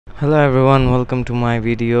Hello everyone, welcome to my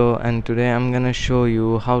video, and today I'm gonna show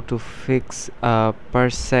you how to fix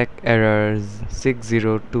Parsec error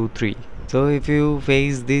 6023. So if you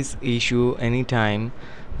face this issue anytime,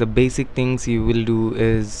 the basic things you will do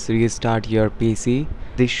is restart your PC.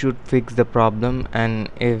 This should fix the problem,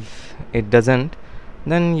 and if it doesn't,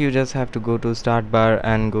 then you just have to go to start bar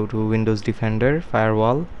and go to Windows Defender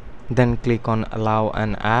Firewall, then click on allow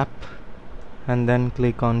an app, and then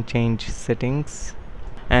click on change settings,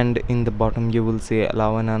 and in the bottom you will see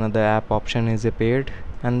allow another app option is appeared,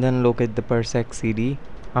 and then locate the Parsec CD.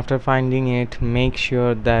 After finding it, make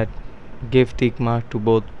sure that give tick mark to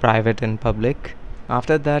both private and public.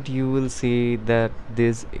 After that you will see that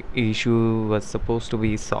this issue was supposed to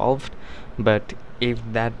be solved, but if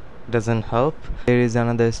that doesn't help, there is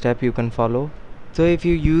another step you can follow. So if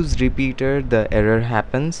you use repeater, the error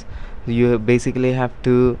happens. You basically have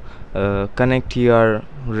to connect your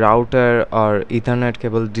router or Ethernet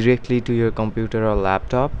cable directly to your computer or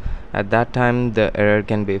laptop. At that time the error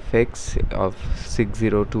can be fixed of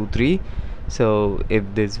 6023. So if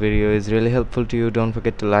this video is really helpful to you, don't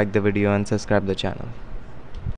forget to like the video and subscribe the channel.